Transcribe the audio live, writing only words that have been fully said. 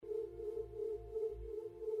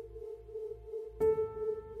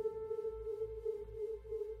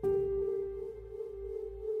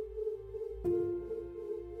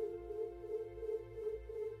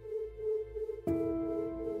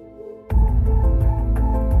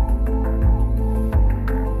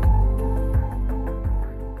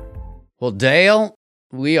Well, Dale,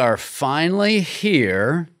 we are finally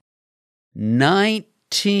here. 19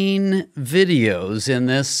 videos in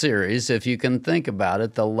this series, if you can think about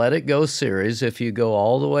it, the Let It Go series. If you go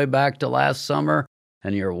all the way back to last summer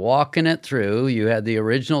and you're walking it through, you had the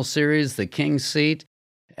original series, The King's Seat,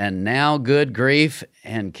 and now Good Grief.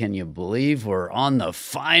 And can you believe we're on the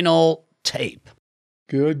final tape?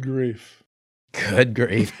 Good grief. Good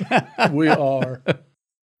grief. We are.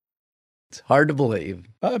 It's hard to believe.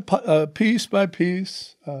 Piece by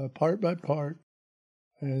piece, part by part,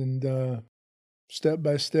 and step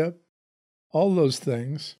by step, all those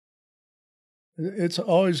things. It's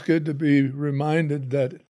always good to be reminded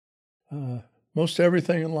that most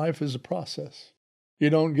everything in life is a process. You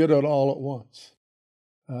don't get it all at once.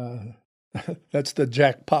 That's the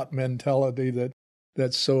jackpot mentality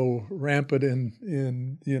that's so rampant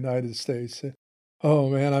in the United States. Oh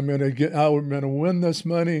man, I'm gonna win this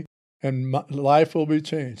money, and my life will be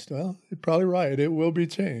changed. Well, you're probably right. It will be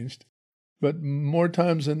changed, but more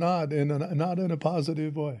times than not, not in a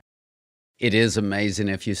positive way. It is amazing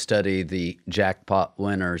if you study the jackpot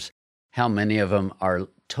winners, how many of them are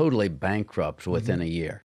totally bankrupt within a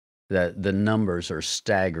year. The numbers are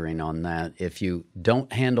staggering on that. If you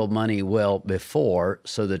don't handle money well before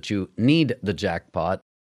so that you need the jackpot,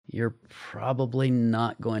 you're probably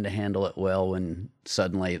not going to handle it well when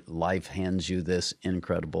suddenly life hands you this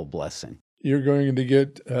incredible blessing. You're going to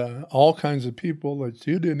get all kinds of people that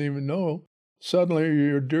you didn't even know. Suddenly you're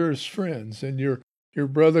your dearest friends, and your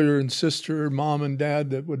brother and sister, mom and dad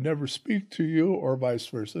that would never speak to you, or vice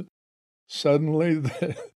versa. Suddenly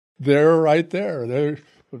they're right there.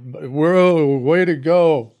 We're way to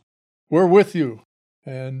go. We're with you.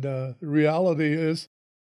 And the reality is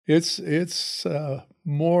it's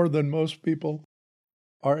more than most people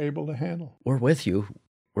are able to handle. We're with you.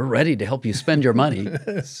 We're ready to help you spend your money.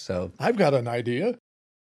 So I've got an idea.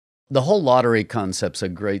 The whole lottery concept's a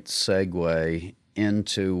great segue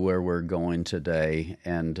into where we're going today,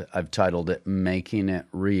 and I've titled it Making It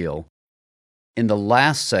Real. In the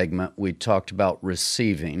last segment, we talked about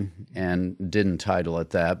receiving, and didn't title it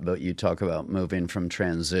that, but you talk about moving from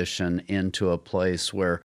transition into a place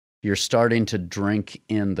where you're starting to drink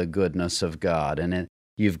in the goodness of God. And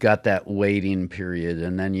you've got that waiting period,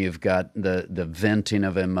 and then you've got the venting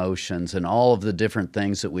of emotions and all of the different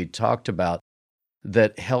things that we talked about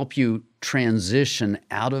that help you transition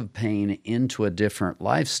out of pain into a different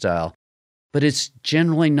lifestyle. But it's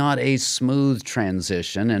generally not a smooth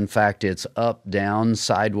transition. In fact, it's up, down,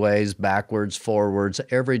 sideways, backwards, forwards,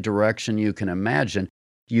 every direction you can imagine.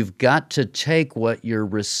 You've got to take what you're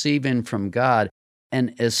receiving from God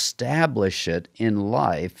and establish it in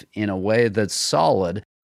life in a way that's solid.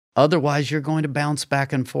 Otherwise, you're going to bounce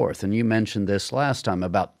back and forth. And you mentioned this last time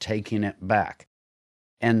about taking it back.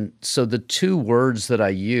 And so the two words that I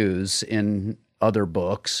use in other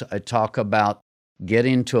books, I talk about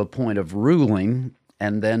getting to a point of ruling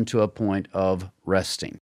and then to a point of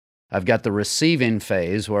resting. I've got the receiving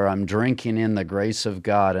phase where I'm drinking in the grace of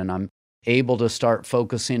God, and I'm able to start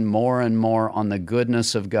focusing more and more on the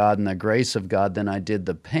goodness of God and the grace of God than I did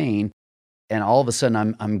the pain. And all of a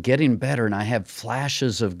sudden I'm getting better, and I have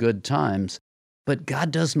flashes of good times. But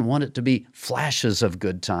God doesn't want it to be flashes of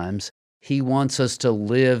good times. He wants us to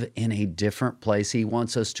live in a different place. He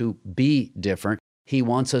wants us to be different. He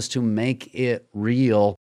wants us to make it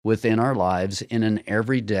real within our lives in an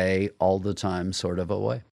everyday, all the time sort of a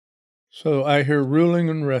way. So I hear ruling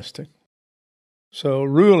and resting. So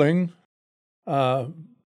ruling, that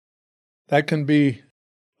can be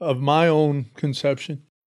of my own conception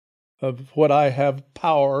of what I have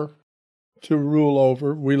power to rule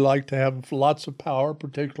over. We like to have lots of power,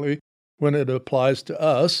 particularly when it applies to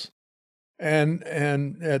us. And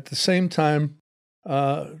at the same time,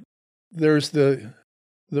 there's the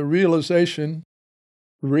realization,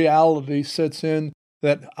 reality sets in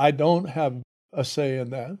that I don't have a say in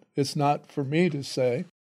that. It's not for me to say.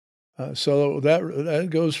 So that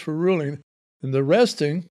goes for ruling. And the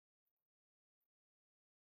resting,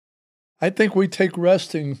 I think we take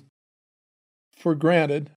resting for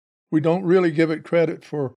granted. We don't really give it credit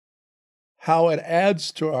for how it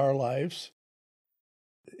adds to our lives.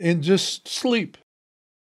 In just sleep,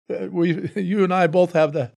 you and I both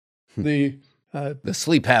have the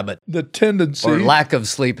sleep habit, the tendency or lack of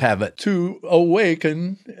sleep habit, to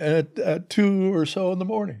awaken at 2 or so in the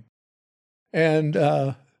morning, and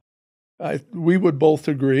we would both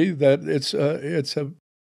agree that it's a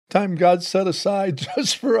time God set aside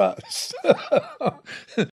just for us.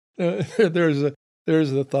 There's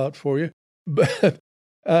a thought for you, but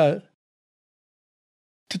to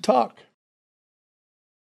talk.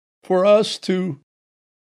 For us to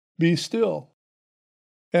be still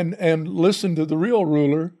and listen to the real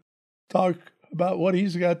ruler talk about what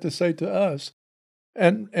he's got to say to us.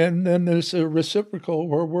 And then there's a reciprocal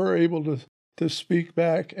where we're able to speak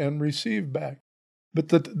back and receive back. But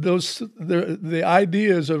the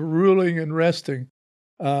ideas of ruling and resting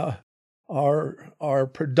are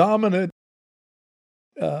predominant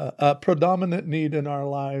a predominant need in our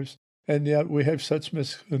lives, and yet we have such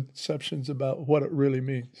misconceptions about what it really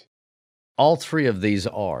means. All three of these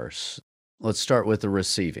R's. Let's start with the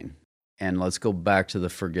receiving, and let's go back to the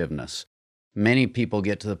forgiveness. Many people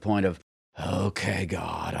get to the point of, okay,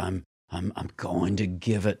 God, I'm going to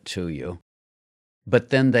give it to you. But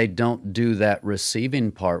then they don't do that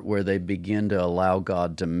receiving part where they begin to allow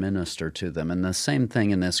God to minister to them. And the same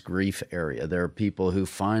thing in this grief area. There are people who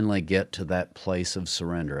finally get to that place of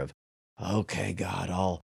surrender of, okay, God,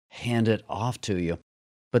 I'll hand it off to you.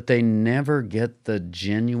 But they never get the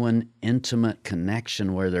genuine, intimate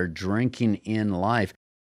connection where they're drinking in life.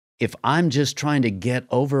 If I'm just trying to get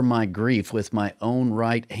over my grief with my own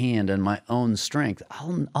right hand and my own strength,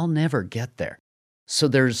 I'll never get there. So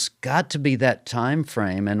there's got to be that time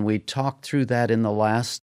frame, and we talked through that in the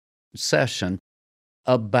last session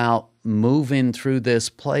about moving through this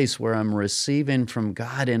place where I'm receiving from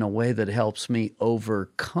God in a way that helps me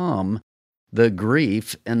overcome the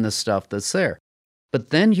grief and the stuff that's there.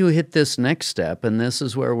 But then you hit this next step, and this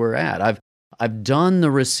is where we're at. I've done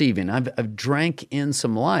the receiving. I've drank in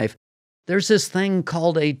some life. There's this thing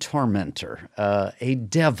called a tormentor, a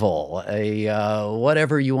devil,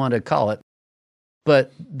 whatever you want to call it.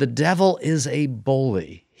 But the devil is a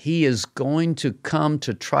bully. He is going to come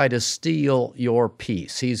to try to steal your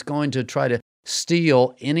peace. He's going to try to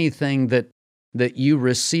steal anything that you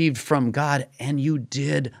received from God, and you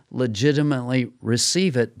did legitimately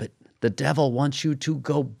receive it, but the devil wants you to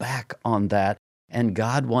go back on that, and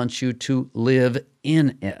God wants you to live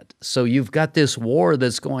in it. So you've got this war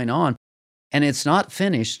that's going on, and it's not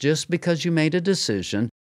finished just because you made a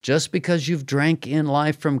decision, just because you've drank in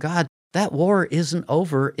life from God. That war isn't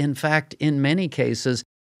over. In fact, in many cases,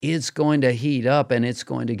 it's going to heat up, and it's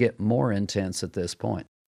going to get more intense at this point.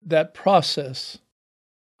 That process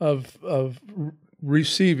of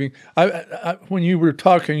receiving, when you were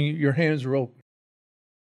talking, your hands were open.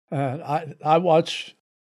 I watch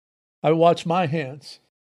my hands.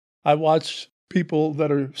 I watch people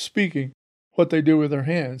that are speaking, what they do with their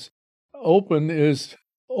hands. Open is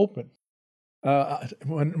open.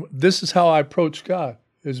 This is how I approach God,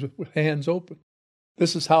 is with hands open.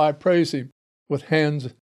 This is how I praise Him, with hands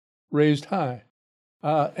raised high.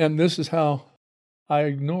 And this is how I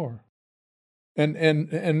ignore. And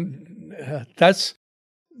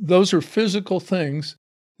those are physical things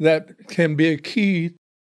that can be a cue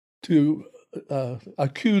to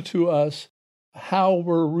us how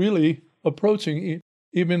we're really approaching,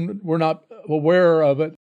 even we're not aware of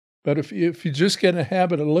it. But if you just get in a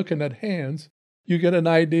habit of looking at hands, you get an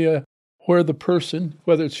idea where the person,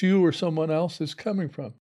 whether it's you or someone else, is coming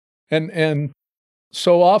from. And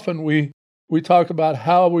so often we talk about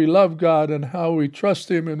how we love God and how we trust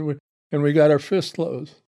Him, and we got our fists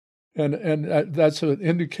closed. And that's an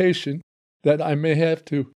indication that I may have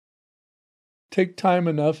to take time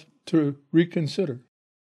enough to reconsider.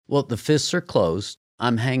 Well, the fists are closed.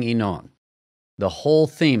 I'm hanging on. The whole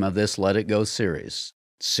theme of this Let It Go series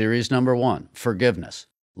number 1, forgiveness.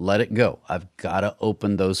 Let it go. I've got to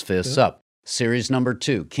open those fists up. Series number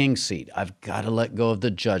 2, King Seat. I've got to let go of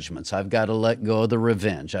the judgments. I've got to let go of the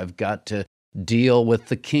revenge. I've got to deal with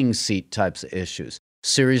the King Seat types of issues.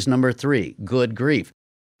 Series number 3, Good Grief.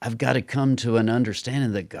 I've got to come to an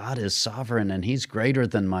understanding that God is sovereign and He's greater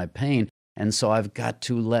than my pain, and so I've got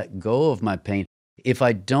to let go of my pain. If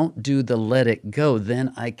I don't do the let it go,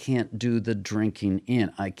 then I can't do the drinking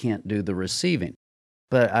in. I can't do the receiving.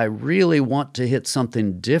 But I really want to hit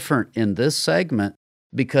something different in this segment,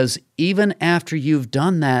 because even after you've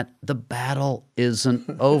done that, the battle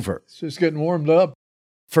isn't over. It's just getting warmed up.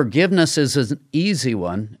 Forgiveness is an easy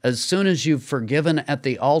one. As soon as you've forgiven at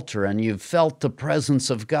the altar and you've felt the presence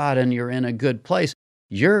of God and you're in a good place,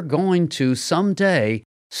 you're going to someday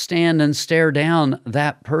stand and stare down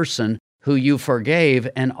that person who you forgave,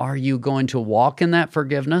 and are you going to walk in that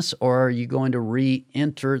forgiveness, or are you going to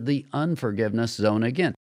re-enter the unforgiveness zone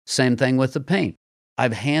again? Same thing with the pain.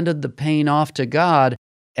 I've handed the pain off to God,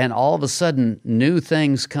 and all of a sudden, new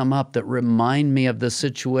things come up that remind me of the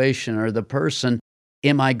situation or the person.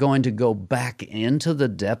 Am I going to go back into the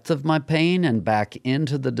depth of my pain and back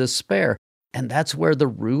into the despair? And that's where the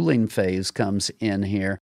ruling phase comes in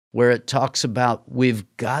here, where it talks about we've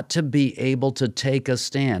got to be able to take a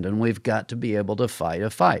stand and we've got to be able to fight a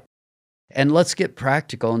fight. And let's get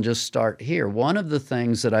practical and just start here. One of the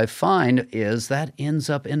things that I find is that ends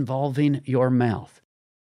up involving your mouth.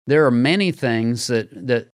 There are many things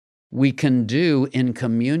that we can do in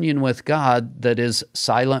communion with God that is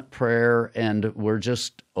silent prayer, and we're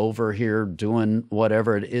just over here doing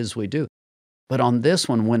whatever it is we do. But on this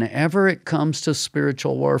one, whenever it comes to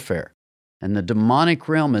spiritual warfare, and the demonic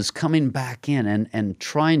realm is coming back in and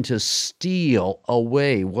trying to steal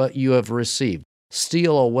away what you have received,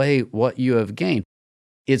 steal away what you have gained,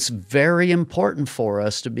 it's very important for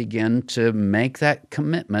us to begin to make that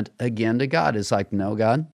commitment again to God. It's like, no,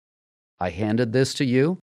 God, I handed this to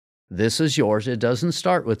you. This is yours. It doesn't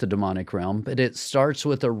start with the demonic realm, but it starts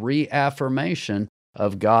with a reaffirmation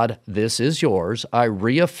of God, this is yours. I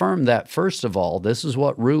reaffirm that first of all. This is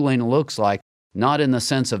what ruling looks like, not in the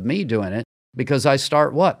sense of me doing it, because I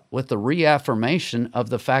start what? With the reaffirmation of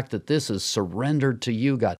the fact that this is surrendered to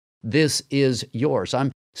you, God. This is yours.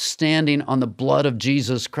 I'm standing on the blood of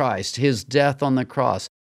Jesus Christ, His death on the cross,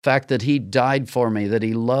 the fact that He died for me, that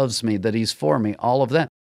He loves me, that He's for me, all of that.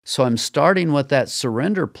 So I'm starting with that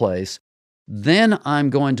surrender place. Then I'm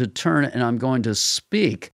going to turn and I'm going to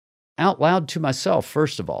speak out loud to myself,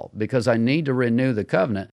 first of all, because I need to renew the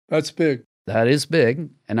covenant. That's big. That is big.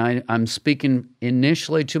 And I'm speaking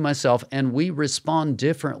initially to myself, and we respond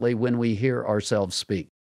differently when we hear ourselves speak.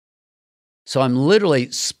 So I'm literally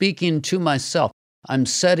speaking to myself. I'm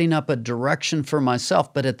setting up a direction for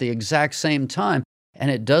myself, but at the exact same time, and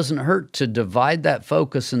it doesn't hurt to divide that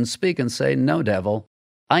focus and speak and say, no, devil,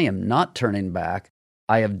 I am not turning back.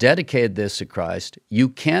 I have dedicated this to Christ. You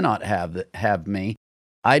cannot have me.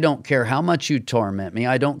 I don't care how much you torment me.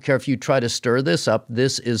 I don't care if you try to stir this up.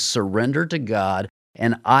 This is surrender to God,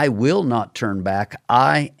 and I will not turn back.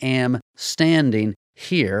 I am standing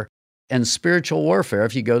here. And spiritual warfare,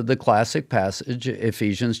 if you go to the classic passage,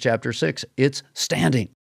 Ephesians chapter 6, it's standing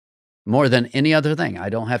more than any other thing. I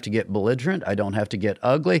don't have to get belligerent. I don't have to get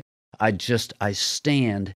ugly. I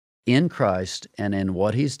stand in Christ and in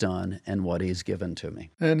what He's done and what He's given to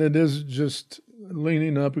me. And it is just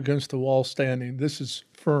leaning up against the wall standing. This is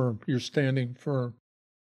firm. You're standing firm.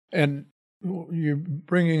 And you're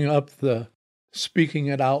bringing up the speaking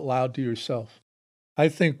it out loud to yourself. I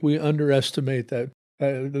think we underestimate that.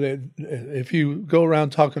 If you go around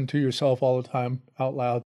talking to yourself all the time out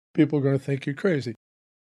loud, people are going to think you're crazy.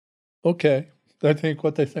 Okay, they think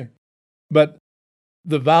what they think. But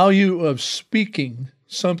the value of speaking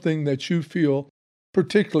something that you feel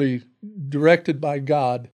particularly directed by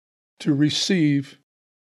God to receive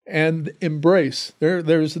and embrace.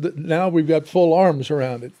 Now we've got full arms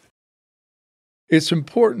around it. It's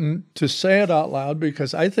important to say it out loud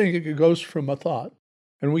because I think it goes from a thought.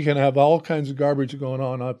 And we can have all kinds of garbage going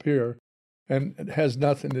on up here, and it has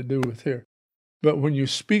nothing to do with here. But when you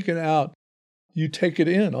speak it out, you take it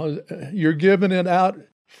in. You're giving it out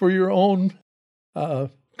for your own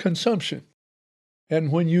consumption.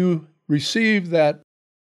 And when you receive that,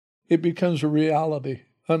 it becomes a reality,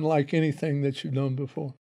 unlike anything that you've known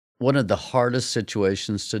before. One of the hardest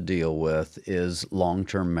situations to deal with is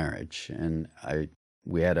long-term marriage. And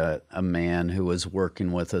we had a man who was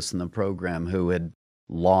working with us in the program who had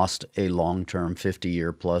lost a long-term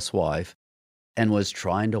 50-year-plus wife and was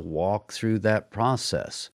trying to walk through that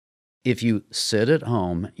process. If you sit at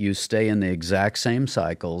home, you stay in the exact same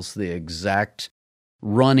cycles, the exact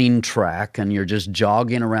running track, and you're just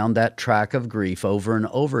jogging around that track of grief over and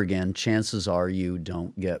over again, chances are you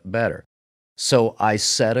don't get better. So I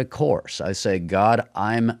set a course. I say, God,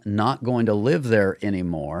 I'm not going to live there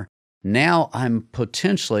anymore. Now I'm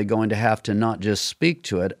potentially going to have to not just speak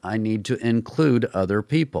to it, I need to include other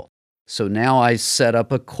people. So now I set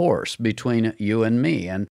up a course between you and me,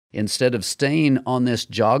 and instead of staying on this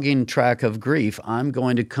jogging track of grief, I'm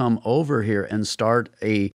going to come over here and start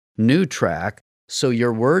a new track so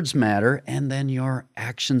your words matter and then your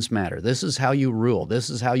actions matter. This is how you rule. This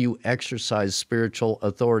is how you exercise spiritual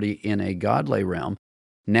authority in a godly realm.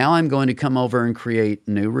 Now I'm going to come over and create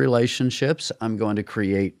new relationships. I'm going to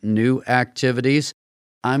create new activities.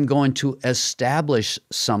 I'm going to establish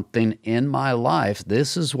something in my life.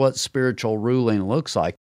 This is what spiritual ruling looks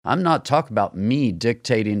like. I'm not talking about me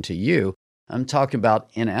dictating to you. I'm talking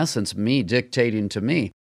about, in essence, me dictating to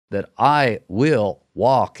me that I will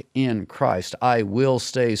walk in Christ. I will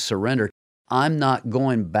stay surrendered. I'm not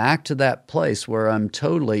going back to that place where I'm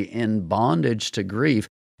totally in bondage to grief.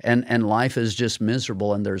 And life is just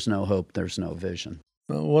miserable, and there's no hope, there's no vision.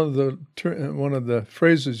 One of the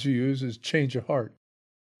phrases you use is change of heart,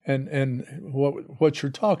 and what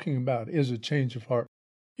you're talking about is a change of heart.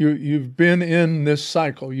 You've been in this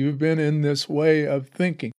cycle, you've been in this way of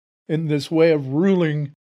thinking, in this way of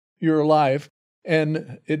ruling your life,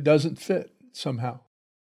 and it doesn't fit somehow.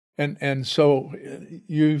 And so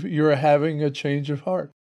you're having a change of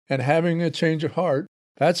heart. And having a change of heart,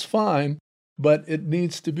 that's fine, but it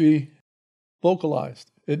needs to be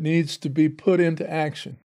vocalized. It needs to be put into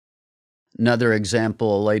action. Another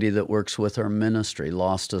example, a lady that works with our ministry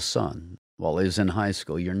lost a son while he was in high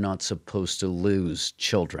school. You're not supposed to lose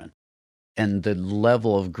children. And the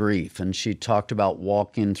level of grief, and she talked about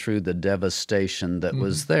walking through the devastation that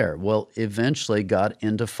was there. Well, eventually got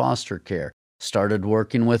into foster care, started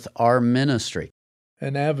working with our ministry.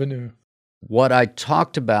 An avenue. What I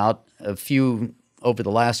talked about over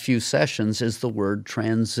the last few sessions is the word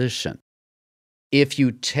transition. If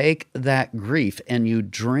you take that grief and you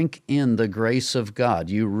drink in the grace of God,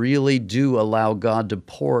 you really do allow God to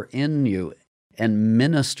pour in you and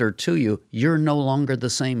minister to you, you're no longer the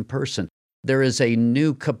same person. There is a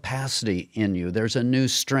new capacity in you. There's a new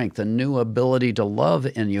strength, a new ability to love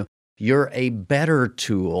in you. You're a better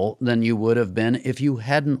tool than you would have been if you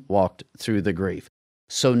hadn't walked through the grief.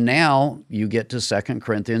 So now you get to 2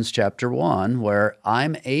 Corinthians chapter 1, where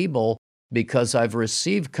I'm able, because I've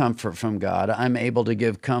received comfort from God, I'm able to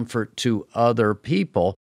give comfort to other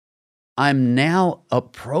people. I'm now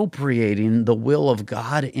appropriating the will of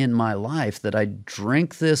God in my life, that I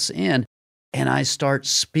drink this in and I start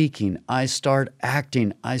speaking, I start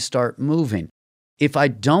acting, I start moving. If I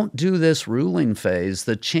don't do this ruling phase,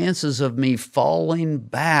 the chances of me falling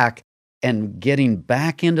back and getting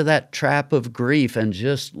back into that trap of grief and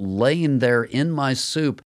just laying there in my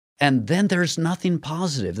soup, and then there's nothing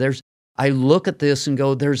positive. I look at this and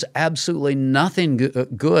go, there's absolutely nothing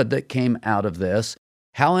good that came out of this.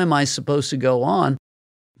 How am I supposed to go on?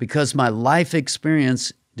 Because my life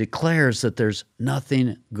experience declares that there's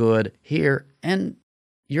nothing good here, and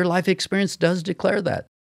your life experience does declare that.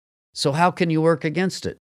 So how can you work against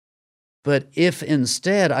it? But if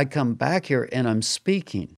instead I come back here and I'm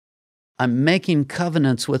speaking, I'm making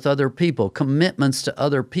covenants with other people, commitments to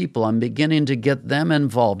other people, I'm beginning to get them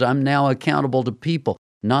involved. I'm now accountable to people,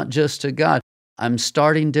 not just to God. I'm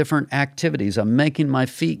starting different activities. I'm making my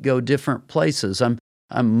feet go different places. I'm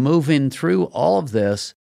moving through all of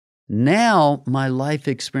this. Now my life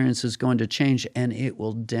experience is going to change, and it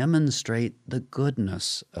will demonstrate the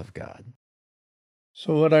goodness of God.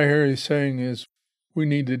 So what I hear you saying is we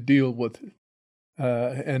need to deal with it.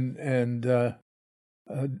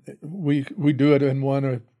 We do it in one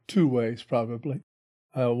or two ways, probably.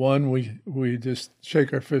 One, we just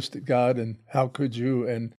shake our fist at God and how could you?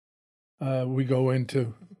 And we go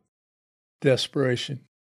into desperation,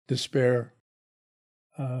 despair.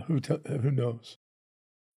 Who knows?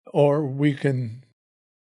 Or we can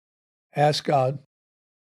ask God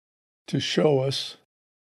to show us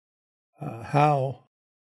how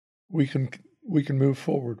we can move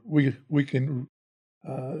forward. We can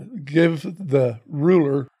give the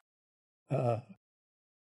ruler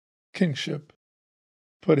kingship,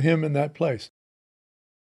 put him in that place.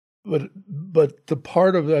 But the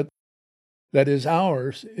part of that is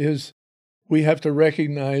ours is we have to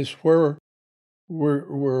recognize where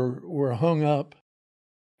we're hung up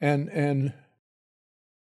and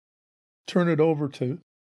turn it over to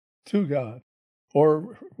God,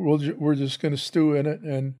 or we're just going to stew in it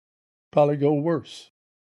and probably go worse.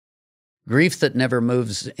 Grief that never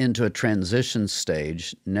moves into a transition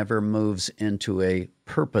stage never moves into a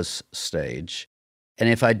purpose stage. And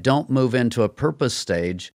if I don't move into a purpose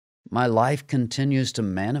stage, my life continues to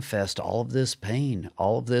manifest all of this pain,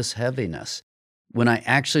 all of this heaviness. When I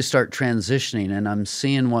actually start transitioning and I'm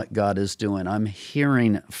seeing what God is doing, I'm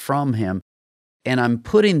hearing from Him, and I'm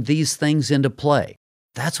putting these things into play.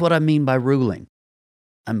 That's what I mean by ruling.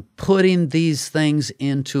 I'm putting these things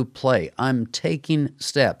into play. I'm taking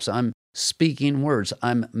steps. I'm speaking words.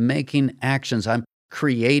 I'm making actions. I'm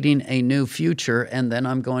creating a new future, and then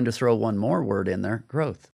I'm going to throw one more word in there,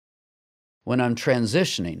 growth. When I'm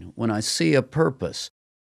transitioning, when I see a purpose,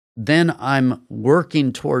 then I'm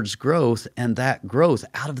working towards growth, and that growth,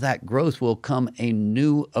 out of that growth will come a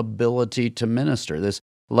new ability to minister. This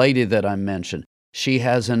lady that I mentioned, she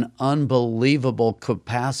has an unbelievable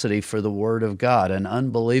capacity for the Word of God, an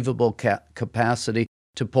unbelievable capacity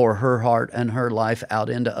to pour her heart and her life out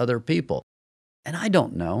into other people. And I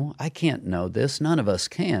don't know, I can't know this, none of us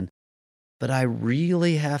can, but I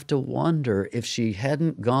really have to wonder if she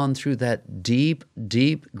hadn't gone through that deep,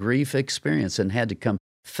 deep grief experience and had to come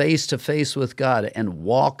face to face with God and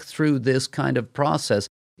walk through this kind of process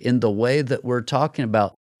in the way that we're talking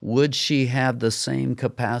about, would she have the same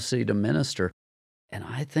capacity to minister? And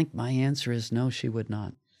I think my answer is no, she would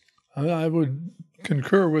not. I would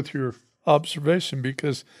concur with your observation,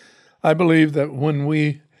 because I believe that when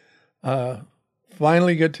we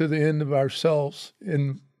finally get to the end of ourselves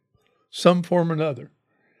in some form or another.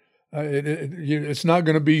 It's not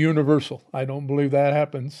going to be universal. I don't believe that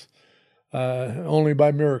happens only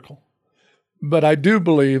by miracle. But I do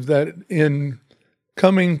believe that in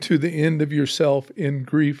coming to the end of yourself in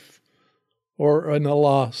grief or in a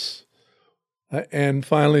loss, and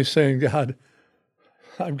finally saying, God,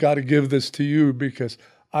 I've got to give this to you because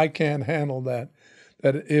I can't handle that.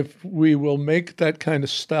 That if we will make that kind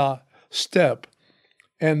of step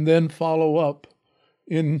and then follow up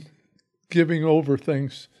in giving over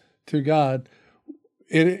things to God,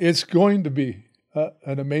 it's going to be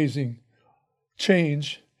an amazing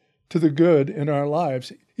change to the good in our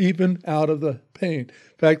lives, even out of the pain.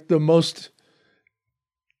 In fact,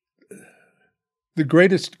 the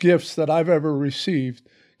greatest gifts that I've ever received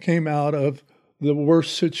came out of the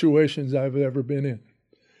worst situations I've ever been in.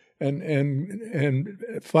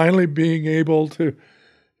 And finally being able to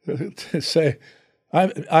say,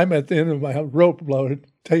 I'm at the end of my rope, Lord,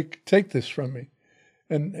 take this from me.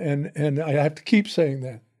 And I have to keep saying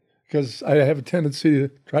that because I have a tendency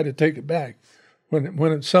to try to take it back.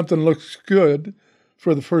 When something looks good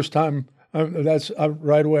for the first time, that's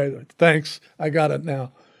right away, thanks, I got it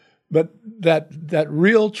now. But that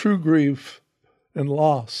real true grief and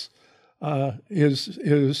loss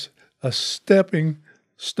is a stepping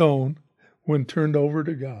stone when turned over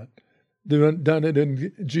to God, done it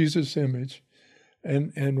in Jesus' image,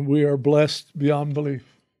 and we are blessed beyond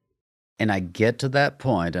belief. And I get to that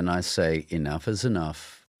point and I say, enough is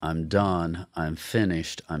enough. I'm done. I'm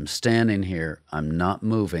finished. I'm standing here. I'm not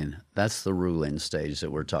moving. That's the ruling stage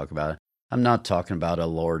that we're talking about. I'm not talking about a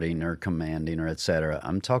lording or commanding or etc.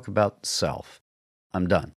 I'm talking about self. I'm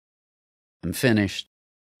done. I'm finished.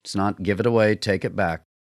 It's not give it away, take it back.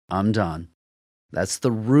 I'm done. That's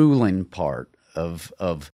the ruling part of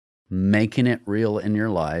making it real in your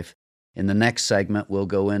life. In the next segment, we'll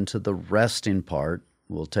go into the resting part.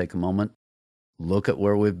 We'll take a moment, look at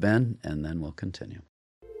where we've been, and then we'll continue.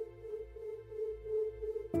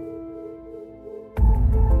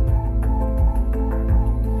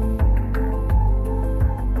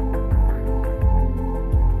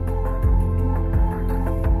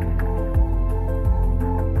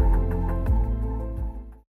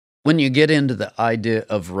 When you get into the idea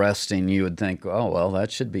of resting, you would think, oh, well,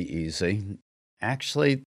 that should be easy.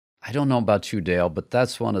 Actually, I don't know about you, Dale, but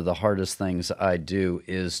that's one of the hardest things I do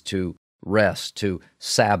is to rest, to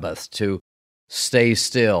Sabbath, to stay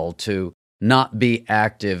still, to not be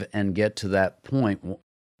active and get to that point.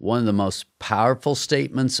 One of the most powerful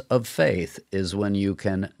statements of faith is when you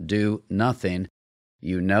can do nothing.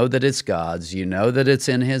 You know that it's God's. You know that it's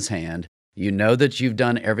in His hand. You know that you've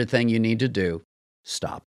done everything you need to do.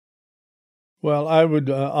 Stop. Well, I would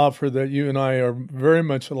offer that you and I are very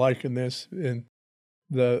much alike in this. In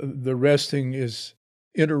the resting is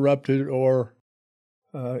interrupted or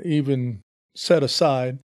even set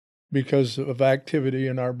aside because of activity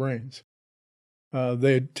in our brains.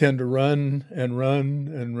 They tend to run and run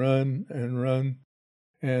and run and run,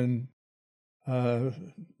 and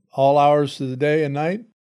all hours of the day and night.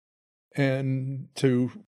 And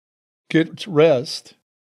to get rest,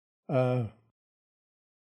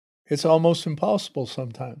 it's almost impossible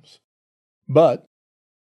sometimes. But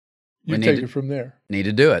you take it from there. Need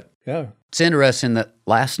to do it. Yeah. It's interesting that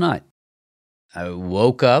last night I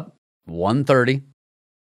woke up 1:30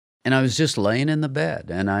 and I was just laying in the bed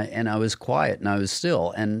and I was quiet and I was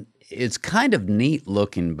still. And it's kind of neat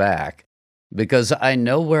looking back because I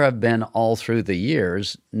know where I've been all through the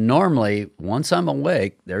years. Normally, once I'm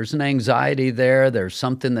awake, there's an anxiety there. There's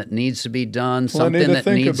something that needs to be done, something that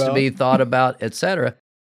needs to be thought about, etc.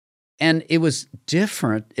 And it was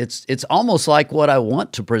different. It's almost like what I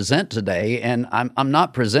want to present today, and I'm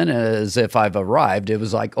not presenting it as if I've arrived. It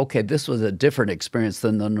was like, okay, this was a different experience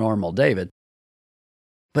than the normal David.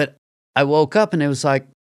 But I woke up and it was like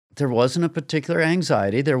there wasn't a particular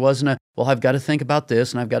anxiety. There wasn't well, I've got to think about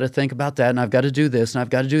this, and I've got to think about that, and I've got to do this, and I've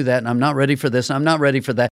got to do that, and I'm not ready for this, and I'm not ready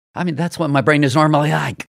for that. I mean, that's what my brain is normally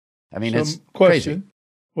like. I mean, it's crazy.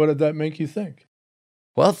 What did that make you think?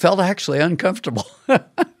 Well, it felt actually uncomfortable.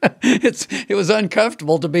 It was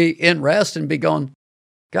uncomfortable to be in rest and be going,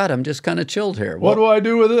 God, I'm just kind of chilled here. What do I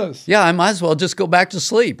do with this? Yeah, I might as well just go back to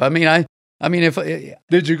sleep. I mean, if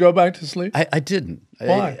did you go back to sleep? I didn't.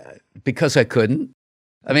 Why? Because I couldn't.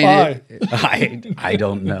 I mean, why? I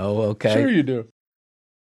don't know. Okay, sure you do.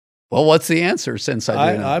 Well, what's the answer? Since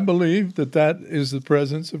I do, I believe that is the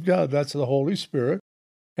presence of God. That's the Holy Spirit,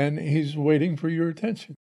 and He's waiting for your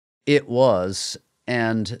attention. It was.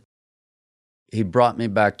 And He brought me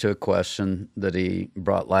back to a question that He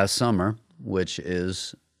brought last summer, which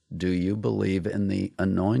is, do you believe in the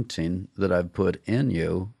anointing that I've put in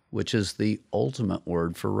you, which is the ultimate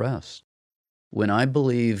word for rest? When I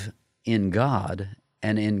believe in God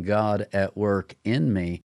and in God at work in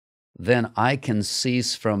me, then I can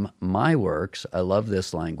cease from my works. I love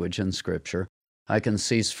this language in Scripture. I can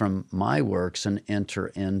cease from my works and enter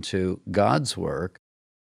into God's work.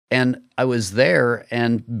 And I was there,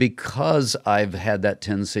 and because I've had that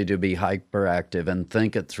tendency to be hyperactive and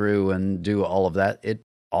think it through and do all of that, it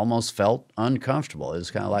almost felt uncomfortable. It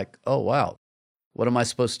was kind of like, oh, wow, what am I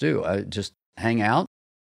supposed to do? I just hang out,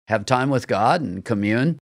 have time with God and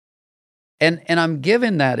commune? And I'm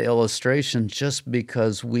giving that illustration just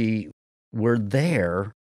because we were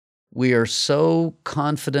there. We are so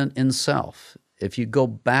confident in self. If you go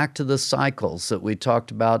back to the cycles that we talked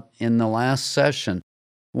about in the last session,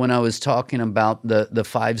 when I was talking about the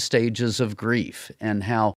 5 stages of grief and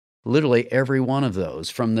how literally every one of those,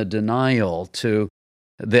 from the denial to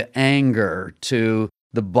the anger to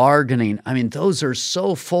the bargaining, I mean, those are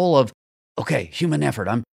so full of, okay, human effort.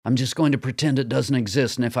 I'm just going to pretend it doesn't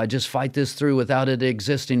exist, and if I just fight this through without it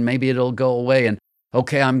existing, maybe it'll go away. And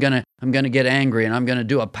okay, I'm gonna get angry, and I'm gonna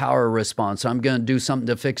do a power response. I'm gonna do something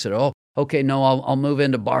to fix it. Oh, okay, no, I'll move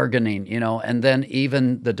into bargaining, and then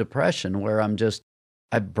even the depression where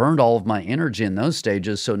I burned all of my energy in those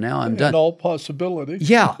stages, so now I'm done. And all possibility.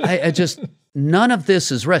 Yeah, I just, none of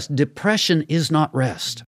this is rest. Depression is not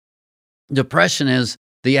rest. Depression is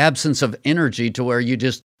the absence of energy to where you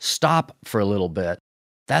just stop for a little bit.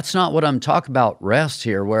 That's not what I'm talking about rest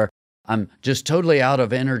here, where I'm just totally out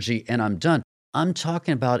of energy and I'm done. I'm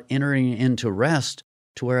talking about entering into rest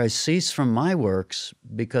to where I cease from my works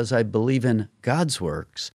because I believe in God's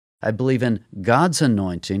works. I believe in God's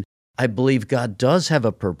anointing. I believe God does have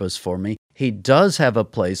a purpose for me. He does have a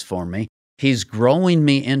place for me. He's growing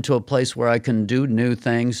me into a place where I can do new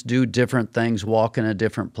things, do different things, walk in a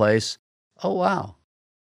different place. Oh, wow.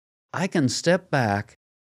 I can step back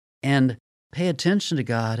and pay attention to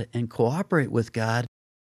God and cooperate with God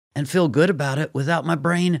and feel good about it without my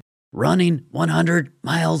brain running 100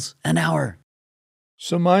 miles an hour.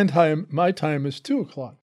 So my time is 2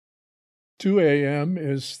 o'clock. 2 a.m.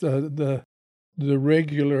 is the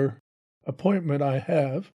regular appointment I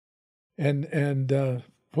have. And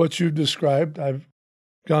what you described, I've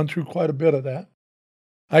gone through quite a bit of that.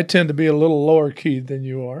 I tend to be a little lower keyed than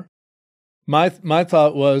you are. My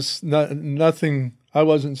thought was nothing. I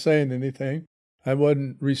wasn't saying anything. I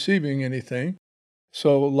wasn't receiving anything.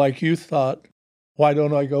 So like you thought, why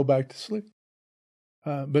don't I go back to sleep?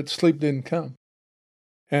 But sleep didn't come.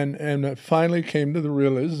 And I finally came to the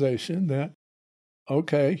realization that,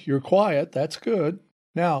 okay, you're quiet. That's good.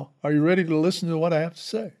 Now, are you ready to listen to what I have to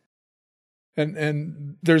say?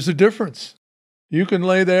 And there's a difference. You can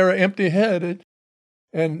lay there empty-headed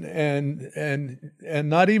and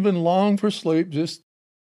not even long for sleep, just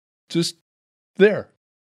there.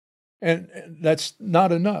 And that's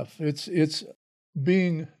not enough. It's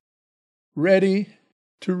being ready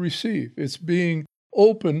to receive. It's being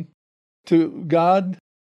open to God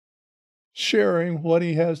sharing what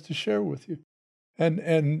He has to share with you.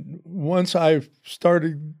 And once I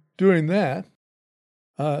started doing that,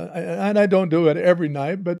 and I don't do it every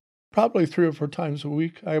night, but probably 3 or 4 times a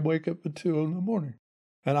week, I wake up at 2 in the morning.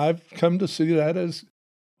 And I've come to see that as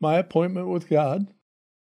my appointment with God.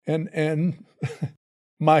 And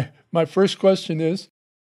my first question is,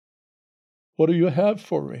 what do you have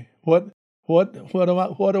for me? What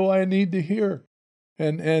do I need to hear?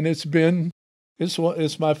 And it's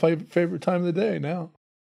my favorite time of the day now.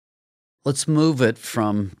 Let's move it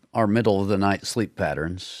from our middle of the night sleep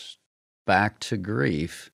patterns back to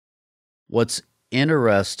grief. What's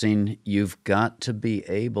interesting, you've got to be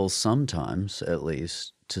able sometimes, at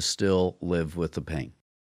least, to still live with the pain.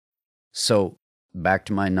 So back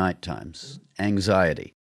to my night times,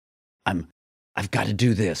 anxiety. I've got to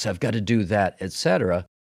do this, I've got to do that, etc.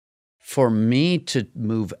 For me to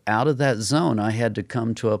move out of that zone, I had to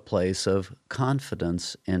come to a place of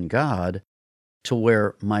confidence in God to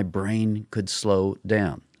where my brain could slow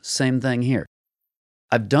down. Same thing here.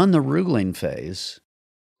 I've done the ruling phase,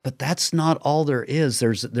 but that's not all there is.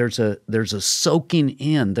 There's a soaking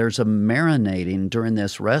in, there's a marinating during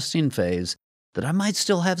this resting phase that I might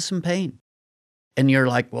still have some pain. And you're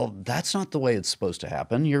like, well, that's not the way it's supposed to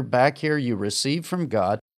happen. You're back here, you receive from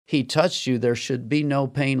God. He touched you, there should be no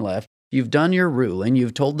pain left. You've done your ruling,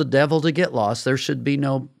 you've told the devil to get lost, there should be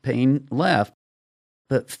no pain left.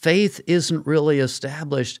 But faith isn't really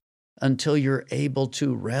established until you're able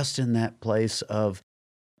to rest in that place of,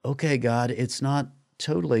 okay, God, it's not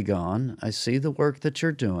totally gone. I see the work that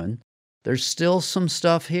you're doing. There's still some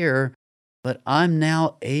stuff here, but I'm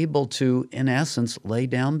now able to, in essence, lay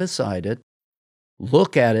down beside it,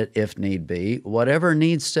 look at it if need be, whatever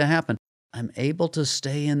needs to happen. I'm able to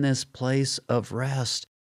stay in this place of rest,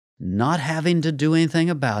 not having to do anything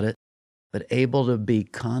about it, but able to be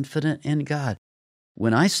confident in God.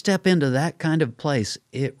 When I step into that kind of place,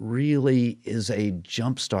 it really is a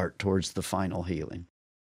jumpstart towards the final healing.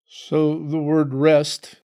 So the word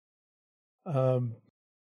rest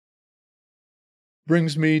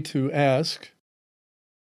brings me to ask,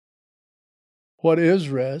 what is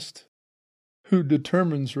rest? Who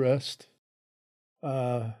determines rest?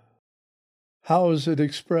 How is it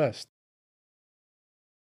expressed?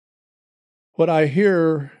 What I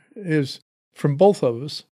hear is, from both of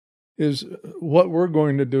us, is what we're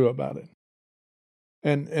going to do about it.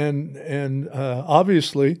 And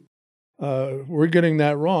obviously, we're getting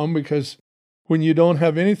that wrong, because when you don't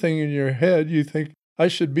have anything in your head, you think, I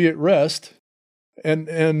should be at rest.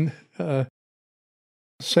 And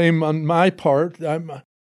same on my part.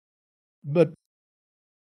 But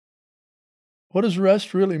what does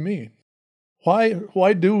rest really mean?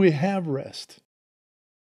 Why do we have rest?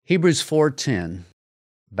 Hebrews 4:10,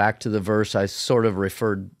 back to the verse, I sort of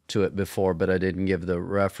referred to it before, but I didn't give the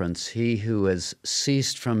reference. He who has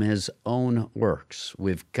ceased from his own works.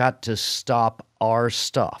 We've got to stop our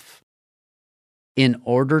stuff. In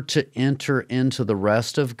order to enter into the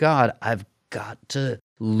rest of God, I've got to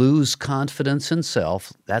lose confidence in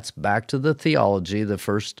self. That's back to the theology, the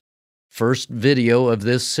first video of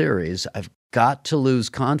this series. I've got to lose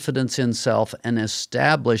confidence in self and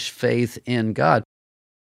establish faith in God.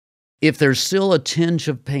 If there's still a tinge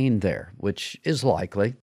of pain there, which is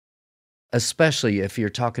likely, especially if you're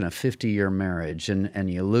talking a 50-year marriage and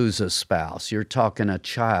you lose a spouse, you're talking a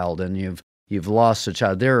child and you've lost a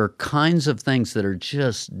child. There are kinds of things that are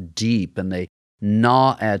just deep and they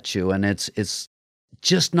gnaw at you, and it's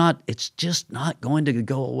just not going to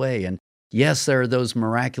go away. And yes, there are those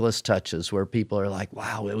miraculous touches where people are like,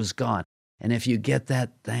 wow, it was gone. And if you get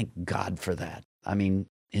that, thank God for that. I mean,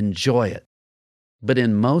 enjoy it. But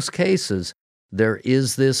in most cases, there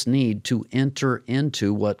is this need to enter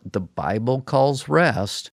into what the Bible calls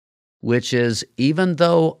rest, which is, even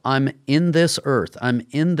though I'm in this earth, I'm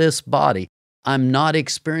in this body, I'm not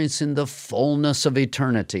experiencing the fullness of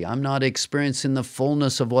eternity. I'm not experiencing the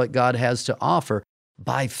fullness of what God has to offer.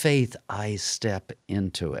 By faith, I step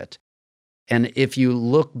into it. And if you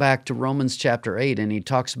look back to Romans chapter 8, and he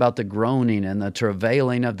talks about the groaning and the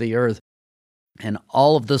travailing of the earth and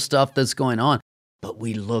all of the stuff that's going on, but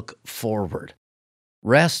we look forward.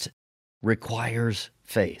 Rest requires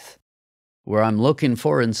faith, where I'm looking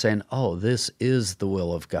forward and saying, oh, this is the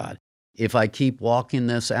will of God. If I keep walking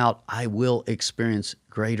this out, I will experience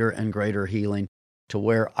greater and greater healing, to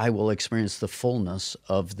where I will experience the fullness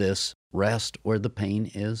of this rest where the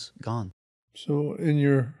pain is gone. So in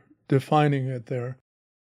your defining it there,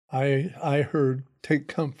 I heard take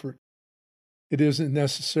comfort. It isn't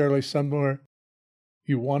necessarily somewhere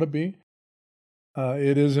you want to be.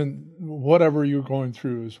 It isn't whatever you're going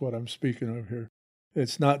through is what I'm speaking of here.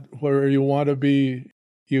 It's not where you want to be.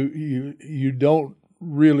 You don't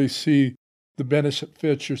really see the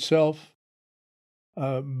benefits yourself,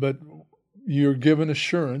 but you're given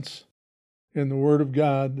assurance in the Word of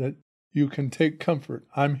God that you can take comfort.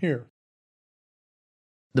 I'm here.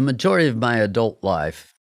 The majority of my adult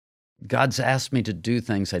life, God's asked me to do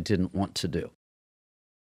things I didn't want to do.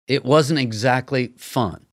 It wasn't exactly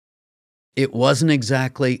fun. It wasn't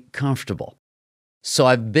exactly comfortable. So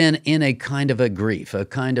I've been in a kind of a grief, a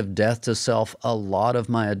kind of death to self a lot of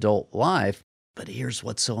my adult life. But here's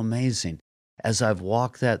what's so amazing. As I've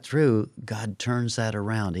walked that through, God turns that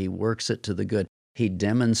around. He works it to the good. He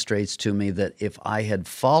demonstrates to me that if I had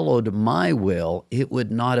followed my will, it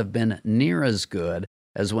would not have been near as good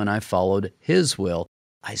as when I followed His will.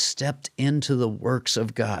 I stepped into the works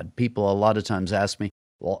of God. People a lot of times ask me,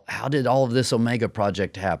 well, how did all of this Omega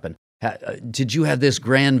project happen? Did you have this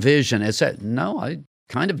grand vision? I said, no, I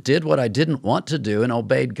kind of did what I didn't want to do and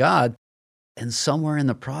obeyed God. And somewhere in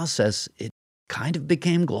the process, it kind of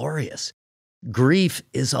became glorious. Grief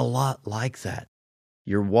is a lot like that.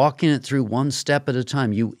 You're walking it through one step at a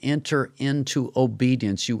time. You enter into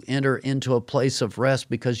obedience. You enter into a place of rest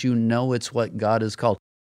because you know it's what God has called.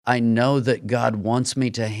 I know that God wants me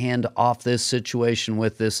to hand off this situation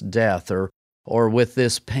with this death or with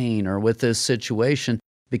this pain or with this situation,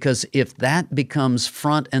 because if that becomes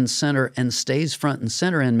front and center and stays front and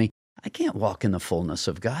center in me, I can't walk in the fullness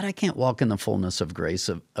of God. I can't walk in the fullness of grace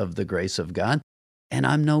of the grace of God, and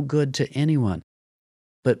I'm no good to anyone.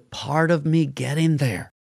 But part of me getting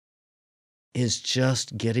there is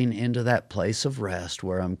just getting into that place of rest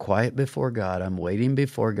where I'm quiet before God, I'm waiting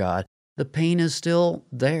before God, the pain is still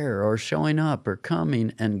there or showing up or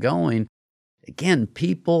coming and going. Again,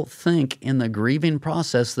 people think in the grieving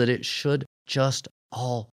process that it should just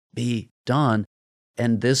all be done.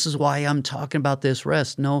 And this is why I'm talking about this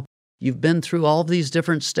rest. No, you've been through all of these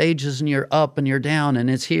different stages and you're up and you're down and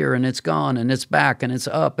it's here and it's gone and it's back and it's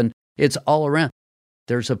up and it's all around.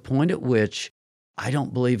 There's a point at which I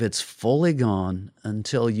don't believe it's fully gone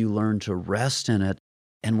until you learn to rest in it.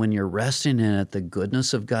 And when you're resting in it, the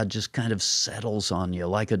goodness of God just kind of settles on you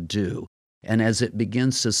like a dew. And as it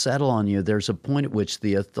begins to settle on you, there's a point at which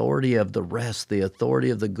the authority of the rest, the authority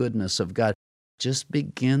of the goodness of God just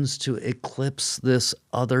begins to eclipse this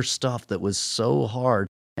other stuff that was so hard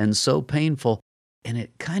and so painful. And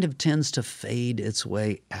it kind of tends to fade its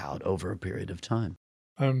way out over a period of time.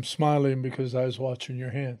 I'm smiling because I was watching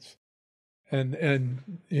your hands. And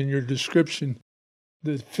in your description,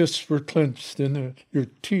 the fists were clenched and your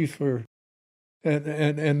teeth were,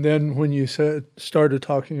 and then when you started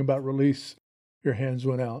talking about release, your hands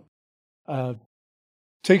went out.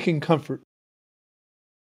 Taking comfort.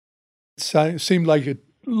 It seemed like a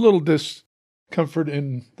little discomfort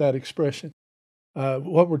in that expression.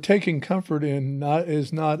 What we're taking comfort in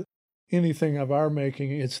is not anything of our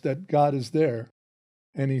making. It's that God is there,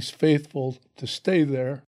 and He's faithful to stay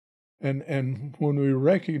there. And when we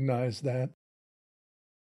recognize that,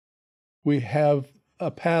 we have a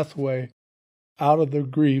pathway out of the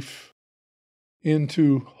grief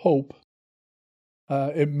into hope.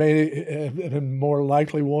 It more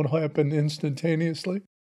likely won't happen instantaneously,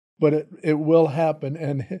 but it will happen.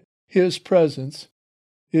 And His presence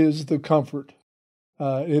is the comfort.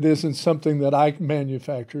 It isn't something that I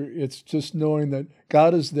manufacture. It's just knowing that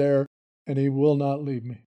God is there and He will not leave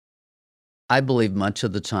me. I believe much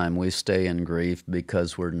of the time we stay in grief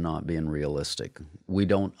because we're not being realistic. We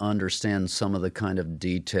don't understand some of the kind of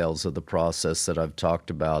details of the process that I've talked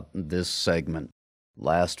about in this segment,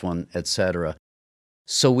 last one, etc.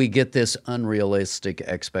 So we get this unrealistic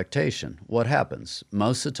expectation. What happens?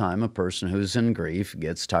 Most of the time, a person who's in grief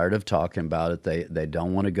gets tired of talking about it. They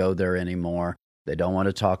don't want to go there anymore. They don't want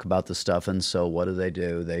to talk about the stuff. And so what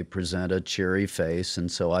do? They present a cheery face.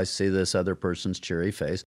 And so I see this other person's cheery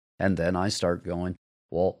face. And then I start going,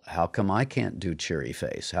 well, how come I can't do cheery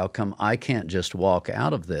face? How come I can't just walk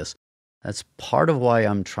out of this? That's part of why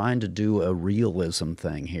I'm trying to do a realism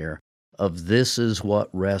thing here of this is what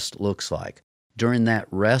rest looks like. During that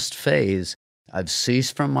rest phase, I've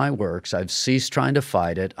ceased from my works. I've ceased trying to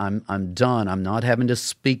fight it. I'm done. I'm not having to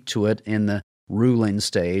speak to it in the ruling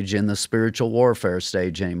stage, in the spiritual warfare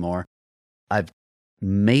stage anymore. I've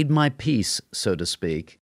made my peace, so to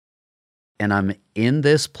speak. And I'm in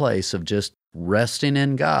this place of just resting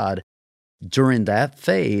in God. During that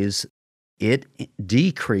phase, it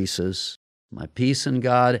decreases. My peace in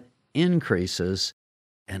God increases.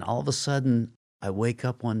 And all of a sudden, I wake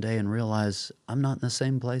up one day and realize I'm not in the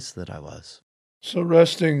same place that I was. So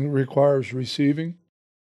resting requires receiving?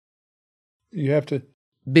 You have to...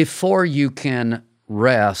 Before you can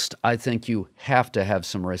rest, I think you have to have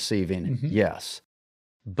some receiving, yes.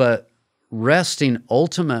 But resting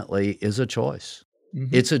ultimately is a choice.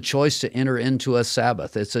 It's a choice to enter into a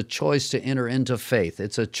Sabbath. It's a choice to enter into faith.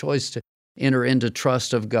 It's a choice to enter into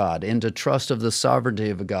trust of God, into trust of the sovereignty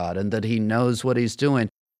of God, and that He knows what He's doing.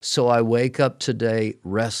 So I wake up today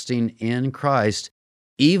resting in Christ,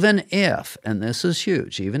 even if, and this is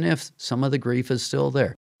huge, even if some of the grief is still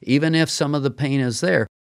there, even if some of the pain is there,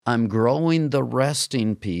 I'm growing the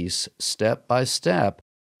resting piece step by step.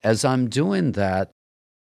 As I'm doing that,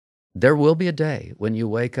 there will be a day when you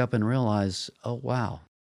wake up and realize, oh, wow,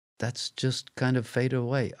 that's just kind of faded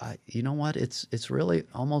away. You know what? It's really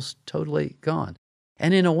almost totally gone.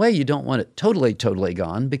 And in a way, you don't want it totally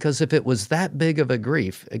gone, because if it was that big of a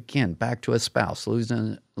grief, again, back to a spouse,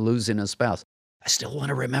 losing a spouse, I still want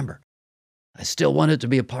to remember. I still want it to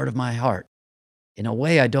be a part of my heart. In a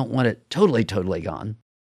way, I don't want it totally gone.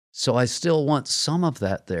 So I still want some of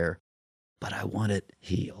that there, but I want it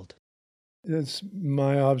healed. It's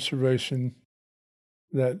my observation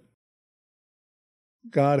that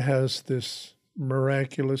God has this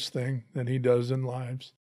miraculous thing that He does in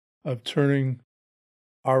lives of turning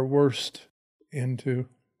our worst into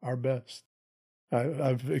our best.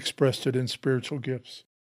 I've expressed it in spiritual gifts.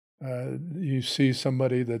 You see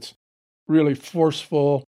somebody that's really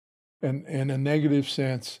forceful and in a negative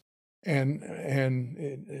sense,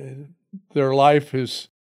 and their life is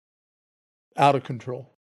out of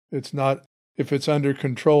control. It's not, if it's under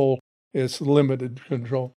control, it's limited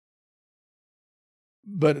control.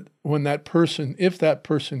 But when that person, if that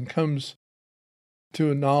person comes to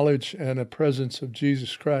a knowledge and a presence of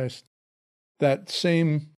Jesus Christ, that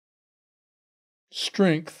same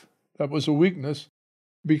strength that was a weakness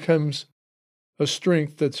becomes a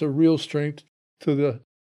strength that's a real strength to the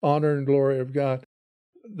honor and glory of God.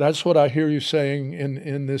 That's what I hear you saying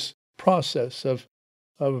in this process of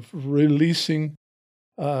releasing,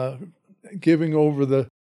 giving over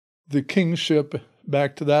the kingship,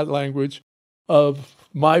 back to that language, of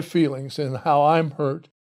my feelings and how I'm hurt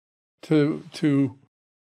to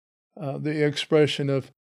the expression of,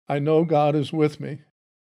 I know God is with me,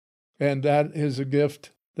 and that is a gift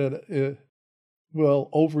that it will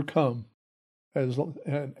overcome.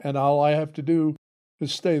 And all I have to do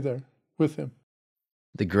is stay there with Him.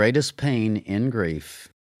 The greatest pain in grief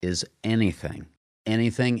is anything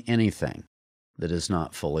that is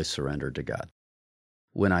not fully surrendered to God.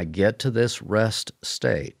 When I get to this rest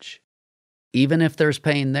stage, even if there's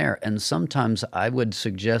pain there, and sometimes I would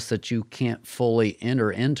suggest that you can't fully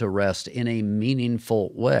enter into rest in a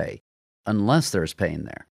meaningful way unless there's pain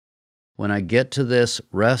there. When I get to this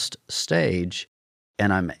rest stage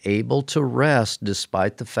and I'm able to rest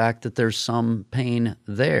despite the fact that there's some pain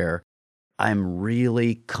there, I'm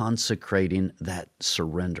really consecrating that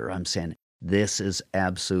surrender. I'm saying, this is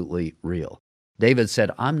absolutely real. David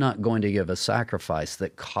said, I'm not going to give a sacrifice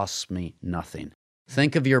that costs me nothing.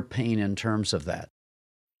 Think of your pain in terms of that.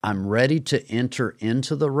 I'm ready to enter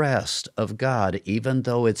into the rest of God, even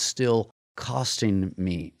though it's still costing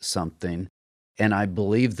me something. And I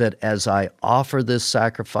believe that as I offer this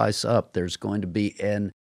sacrifice up, there's going to be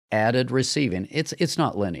an added receiving. It's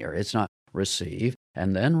not linear. It's not receive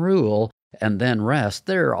and then rule and then rest.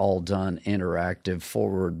 They're all done interactive,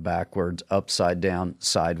 forward, backwards, upside down,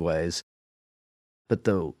 sideways. But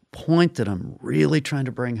the point that I'm really trying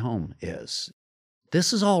to bring home is,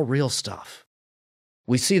 this is all real stuff.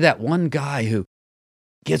 We see that one guy who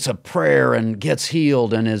gets a prayer and gets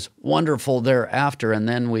healed and is wonderful thereafter, and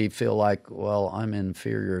then we feel like, well, I'm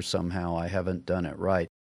inferior somehow. I haven't done it right.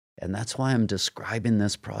 And that's why I'm describing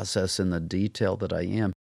this process in the detail that I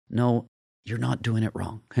am. No, you're not doing it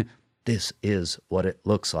wrong. This is what it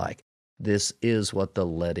looks like. This is what the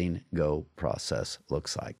letting go process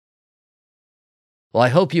looks like. Well, I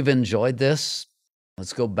hope you've enjoyed this.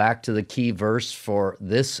 Let's go back to the key verse for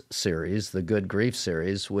this series, the Good Grief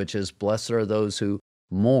series, which is, blessed are those who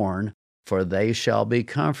mourn, for they shall be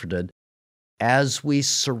comforted. As we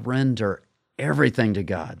surrender everything to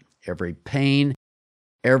God, every pain,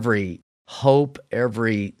 every hope,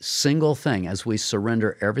 every single thing, as we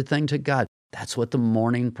surrender everything to God, that's what the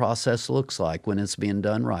mourning process looks like when it's being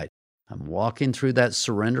done right. I'm walking through that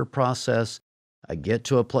surrender process. I get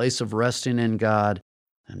to a place of resting in God.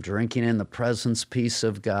 I'm drinking in the presence, peace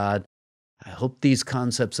of God. I hope these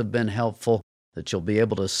concepts have been helpful, that you'll be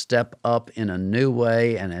able to step up in a new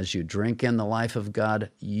way. And as you drink in the life of God,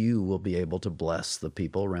 you will be able to bless the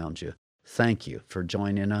people around you. Thank you for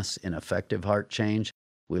joining us in Effective Heart Change.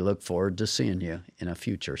 We look forward to seeing you in a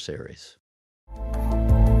future series.